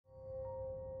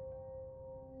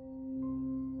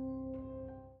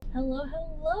Hello,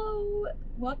 hello!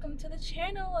 Welcome to the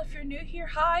channel. If you're new here,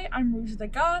 hi, I'm Rouge the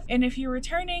Goth. And if you're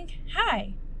returning,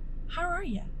 hi, how are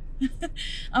ya?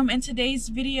 In today's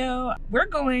video, we're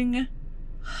going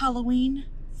Halloween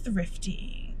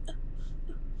thrifting.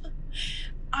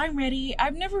 I'm ready.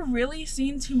 I've never really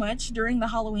seen too much during the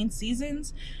Halloween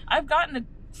seasons. I've gotten a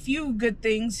few good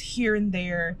things here and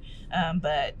there,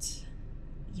 but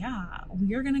yeah,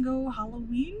 we are gonna go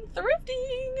Halloween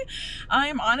thrifting.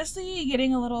 I'm honestly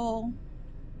getting a little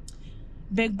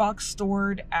big box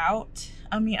stored out.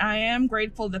 I mean, I am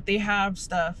grateful that they have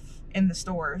stuff in the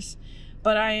stores,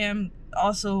 but I am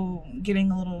also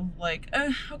getting a little like,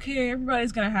 okay,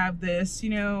 everybody's gonna have this, you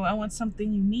know, I want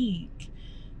something unique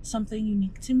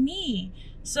to me.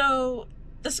 So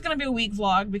this is gonna be a week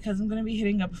vlog because I'm gonna be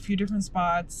hitting up a few different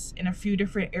spots in a few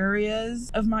different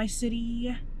areas of my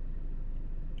city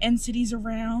and cities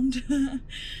around.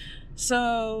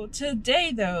 So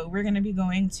today though, we're gonna be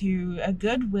going to a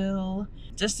Goodwill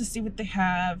just to see what they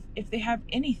have, if they have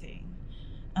anything.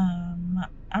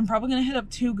 I'm probably gonna hit up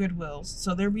 2 Goodwills,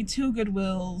 so there'll be 2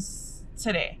 Goodwills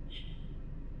today.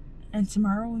 And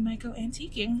tomorrow we might go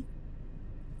antiquing.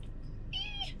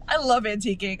 I love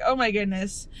antiquing, oh my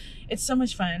goodness. It's so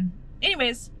much fun.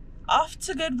 Anyways, off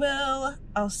to Goodwill.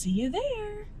 I'll see you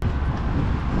there.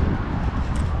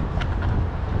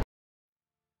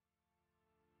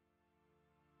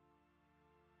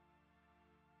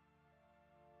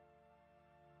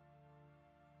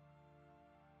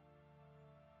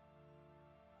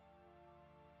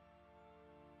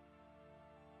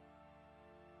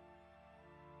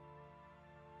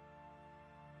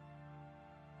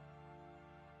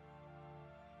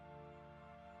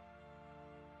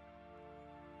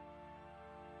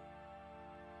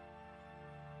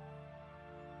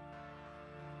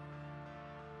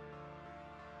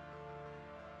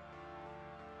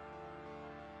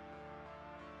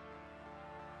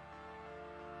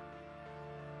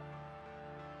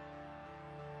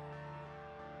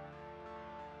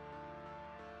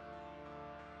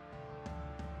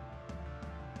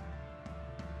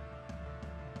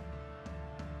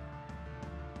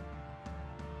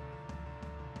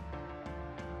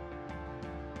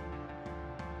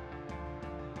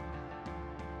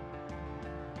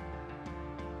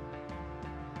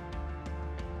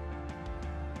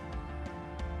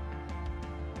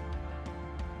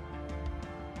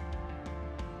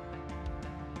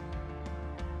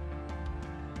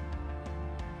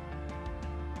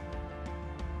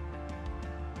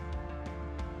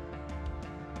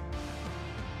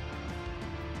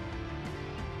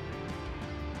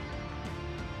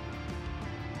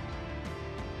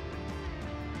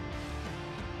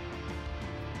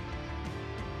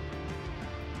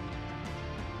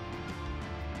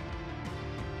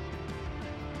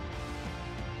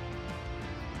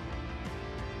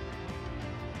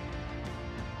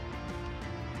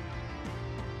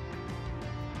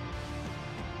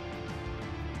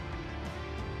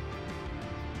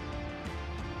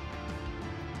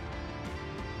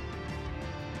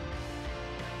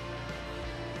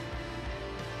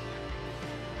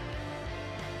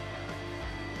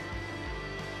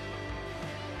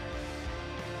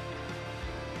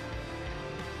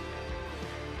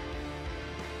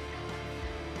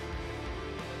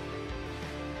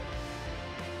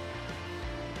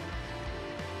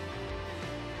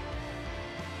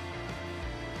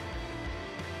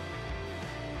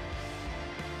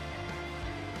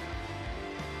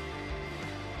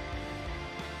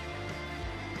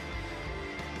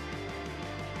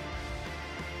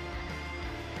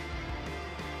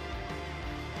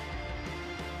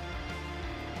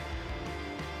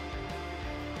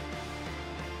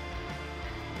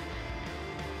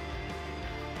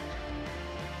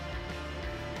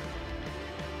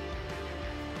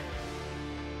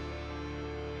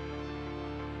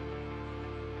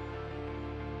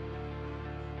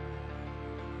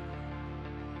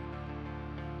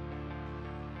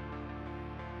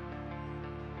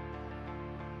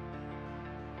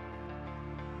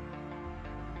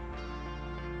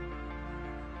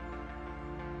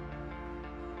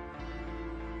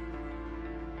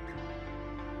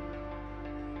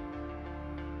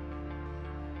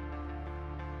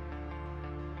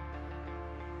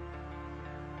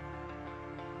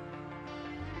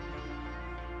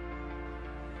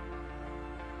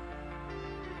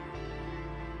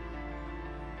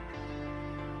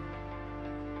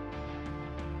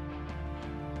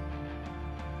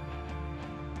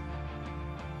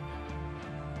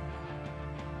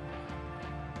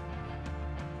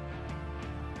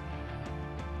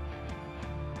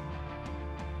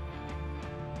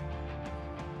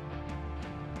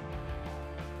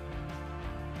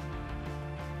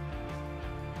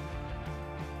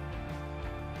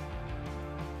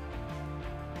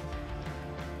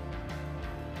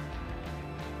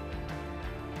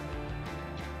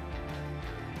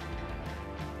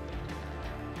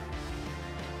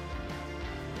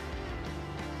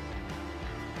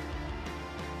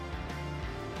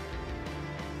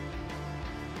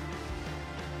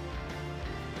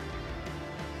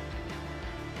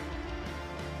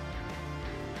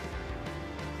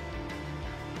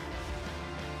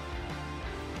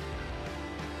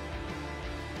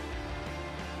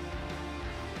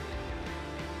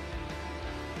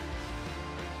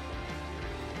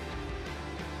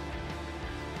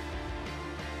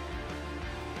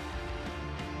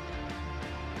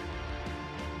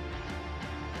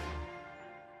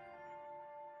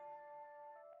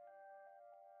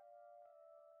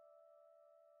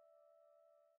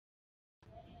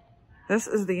 This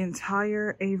is the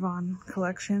entire Avon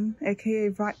collection, aka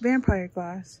vampire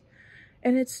glass,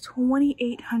 and it's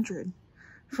 $2,800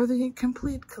 for the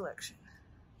complete collection.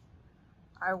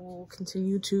 I will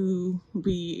continue to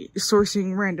be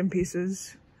sourcing random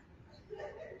pieces.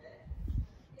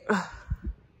 Ugh.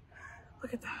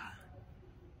 Look at that.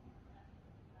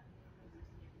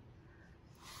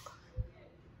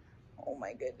 Oh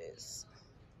my goodness.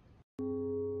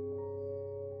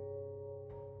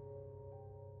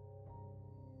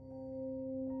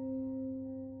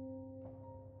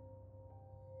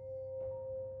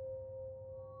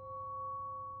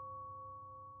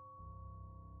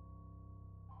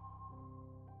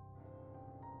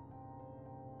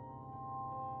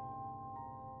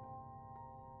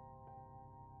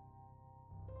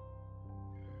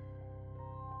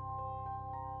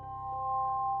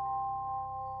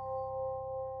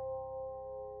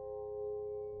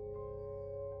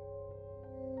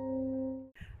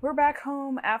 We're back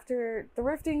home after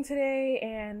thrifting today,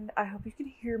 and I hope you can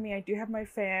hear me. I do have my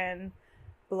fan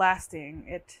blasting.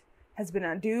 It has been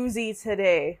a doozy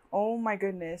today. Oh my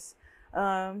goodness.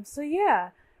 So yeah,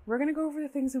 we're gonna go over the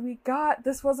things that we got.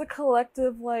 This was a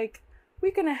collective, like,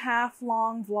 week and a half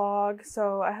long vlog,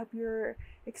 so I hope you're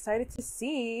excited to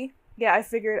see. Yeah, I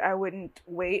figured I wouldn't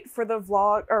wait for the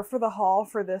vlog, or for the haul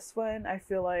for this one. I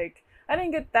feel like I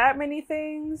didn't get that many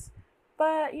things.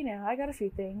 But, you know, I got a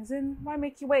few things, and why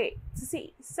make you wait to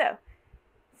see? So,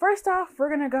 first off,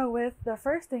 we're gonna go with the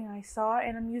first thing I saw,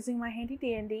 and I'm using my handy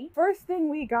dandy. First thing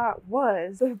we got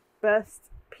was the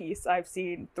best piece I've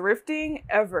seen thrifting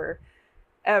ever.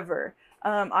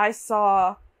 I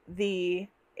saw the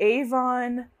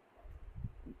Avon,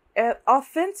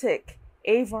 authentic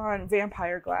Avon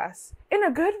vampire glass in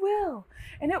a Goodwill,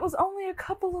 and it was only a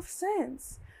couple of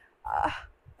cents.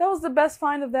 That was the best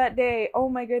find of that day. Oh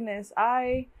my goodness.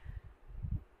 I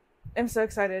am so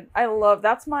excited.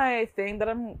 That's my thing that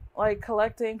I'm like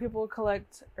collecting. People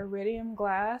collect iridium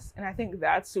glass, and I think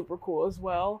that's super cool as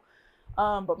well.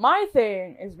 But my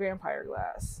thing is vampire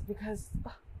glass because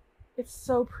it's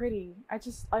so pretty.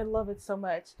 I love it so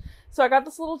much. So I got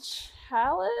this little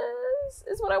chalice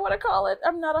is what I want to call it.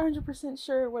 I'm not 100%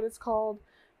 sure what it's called,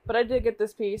 but I did get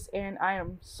this piece and I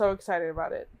am so excited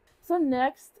about it. So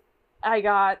next,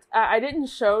 I didn't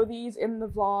show these in the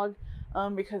vlog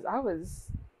because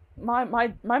my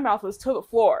mouth was to the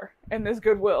floor in this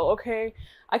Goodwill, okay?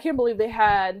 I can't believe they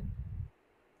had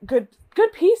good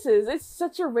pieces. It's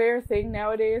such a rare thing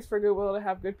nowadays for Goodwill to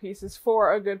have good pieces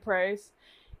for a good price.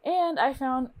 And I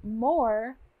found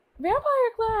more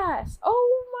vampire glass.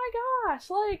 Oh my gosh,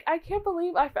 like, I can't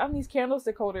believe I found these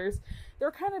candlestick holders.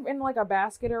 They're kind of in like a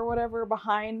basket or whatever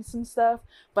behind some stuff,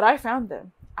 but I found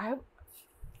them.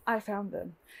 I found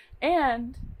them,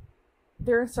 and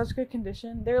they're in such good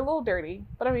condition. They're a little dirty,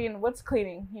 but I mean, what's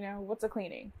cleaning? You know, what's a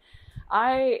cleaning?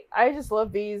 I just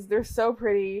love these. They're so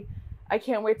pretty. I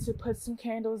can't wait to put some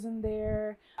candles in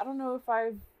there. I don't know if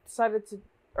I've decided to,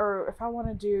 or if I don't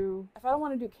want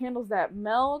to do candles that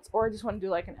melt, or I just want to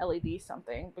do like an LED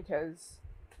something because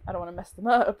I don't want to mess them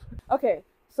up. Okay,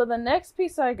 so the next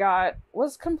piece I got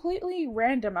was completely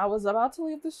random. I was about to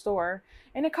leave the store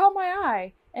and it caught my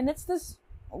eye, and it's this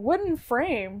wooden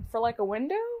frame for like a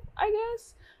window, I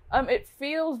guess. It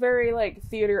feels very like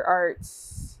theater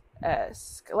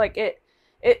arts-esque. Like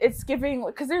it's giving,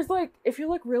 because there's like, if you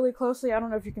look really closely, I don't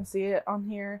know if you can see it on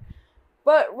here,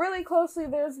 but really closely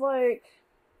there's like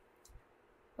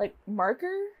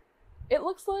marker, it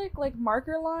looks like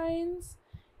marker lines,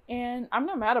 and I'm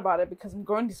not mad about it because I'm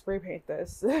going to spray paint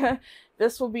this.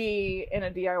 This will be in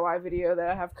a DIY video that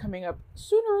I have coming up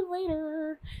sooner or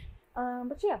later.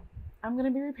 But yeah, I'm going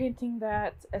to be repainting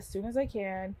that as soon as I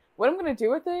can. What I'm going to do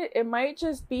with it, it might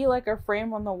just be like a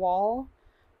frame on the wall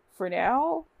for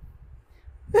now.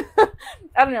 I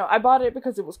don't know. I bought it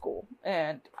because it was cool,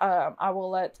 and I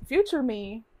will let future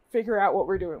me figure out what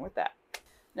we're doing with that.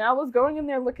 Now, I was going in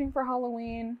there looking for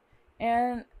Halloween,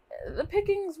 and the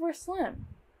pickings were slim.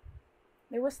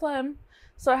 They were slim,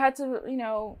 so I had to, you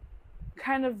know,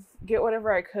 kind of get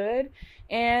whatever I could.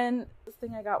 And this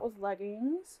thing I got was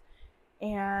leggings,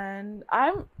 and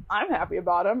I'm happy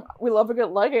about them. We love a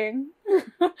good legging.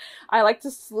 I like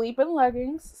to sleep in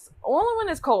leggings. Only when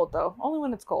it's cold, though. Only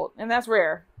when it's cold, and that's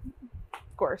rare,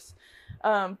 of course.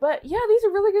 But yeah, these are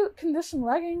really good condition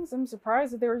leggings. I'm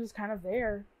surprised that they were just kind of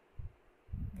there.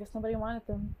 I guess nobody wanted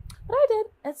them, but I did.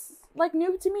 It's like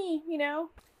new to me, you know?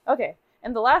 Okay,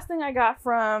 and the last thing I got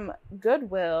from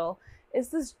Goodwill is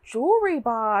this jewelry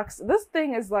box. This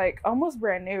thing is like almost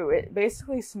brand new. It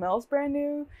basically smells brand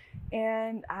new,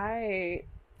 and I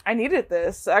needed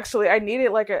this. Actually, I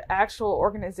needed like an actual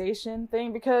organization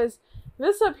thing because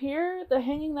This up here, the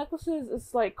hanging necklaces,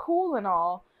 is like cool and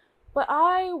all, but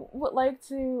I would like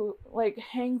to like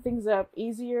hang things up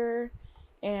easier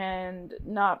and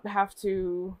not have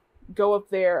to go up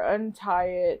there, untie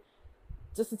it,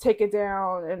 just to take it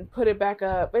down and put it back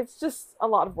up. It's just a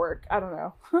lot of work. I don't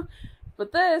know.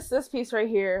 But this piece right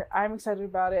here, I'm excited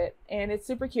about it, and it's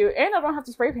super cute, and I don't have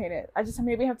to spray paint it. I just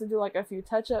maybe have to do like a few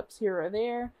touch-ups here or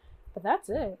there, but that's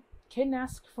it. Couldn't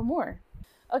ask for more.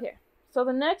 Okay, so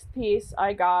the next piece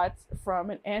I got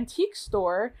from an antique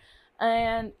store,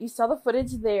 and you saw the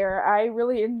footage there. I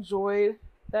really enjoyed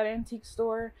that antique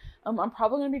store. I'm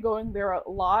probably gonna be going there a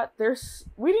lot.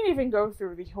 We didn't even go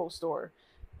through the whole store.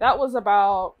 That was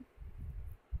about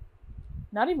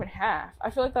not even half. I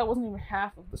feel like that wasn't even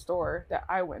half of the store that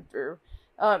I went through.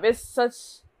 There's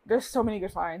so many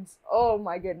good finds. Oh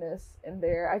my goodness, in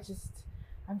there.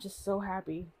 I'm just so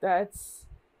happy that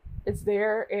it's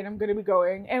there, and I'm gonna be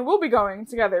going, and we'll be going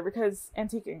together because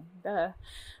antiquing, duh.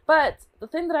 But the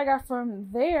thing that I got from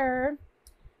there,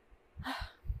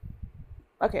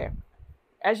 okay,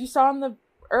 as you saw in the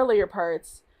earlier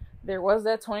parts, there was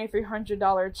that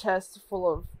 $2,300 chest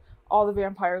full of all the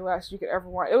vampire glass you could ever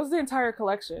want. It was the entire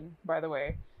collection, by the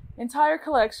way. Entire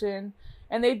collection.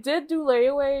 And they did do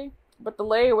layaway, but the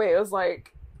layaway was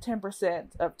like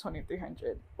 10% of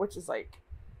 $2,300, which is like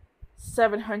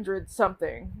 $700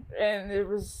 something. And it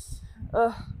was,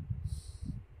 I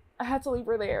had to leave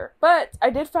her there. But I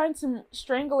did find some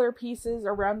strangler pieces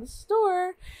around the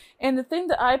store, and the thing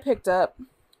that I picked up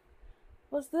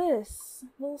was this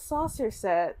little saucer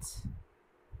set.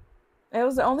 It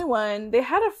was the only one. They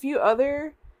had a few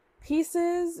other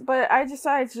pieces, but I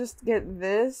decided to just get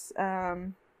this.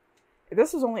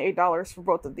 This was only $8 for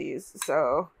both of these,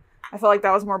 so I felt like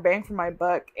that was more bang for my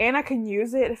buck, and I can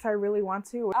use it if I really want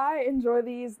to. I enjoy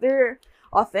these. They're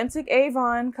authentic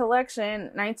Avon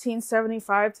collection,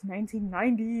 1975 to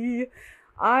 1990.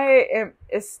 I am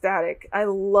ecstatic. I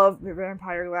love the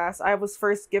vampire glass. It was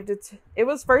first gifted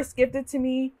to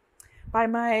me by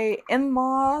my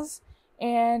in-laws,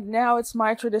 and now it's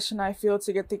my tradition, I feel,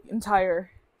 to get the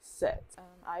entire set.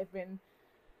 I've been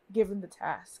given the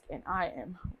task, and I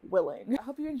am willing. I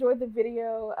hope you enjoyed the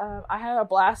video. I had a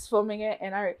blast filming it,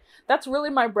 and that's really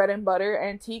my bread and butter,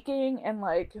 antiquing and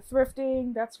like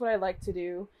thrifting. That's what I like to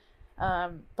do.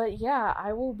 But yeah,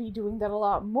 I will be doing that a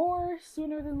lot more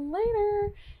sooner than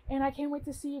later, and I can't wait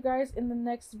to see you guys in the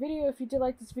next video. If you did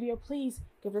like this video, please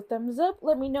give it a thumbs up.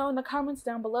 Let me know in the comments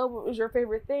down below what was your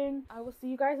favorite thing. I will see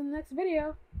you guys in the next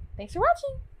video. Thanks for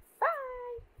watching.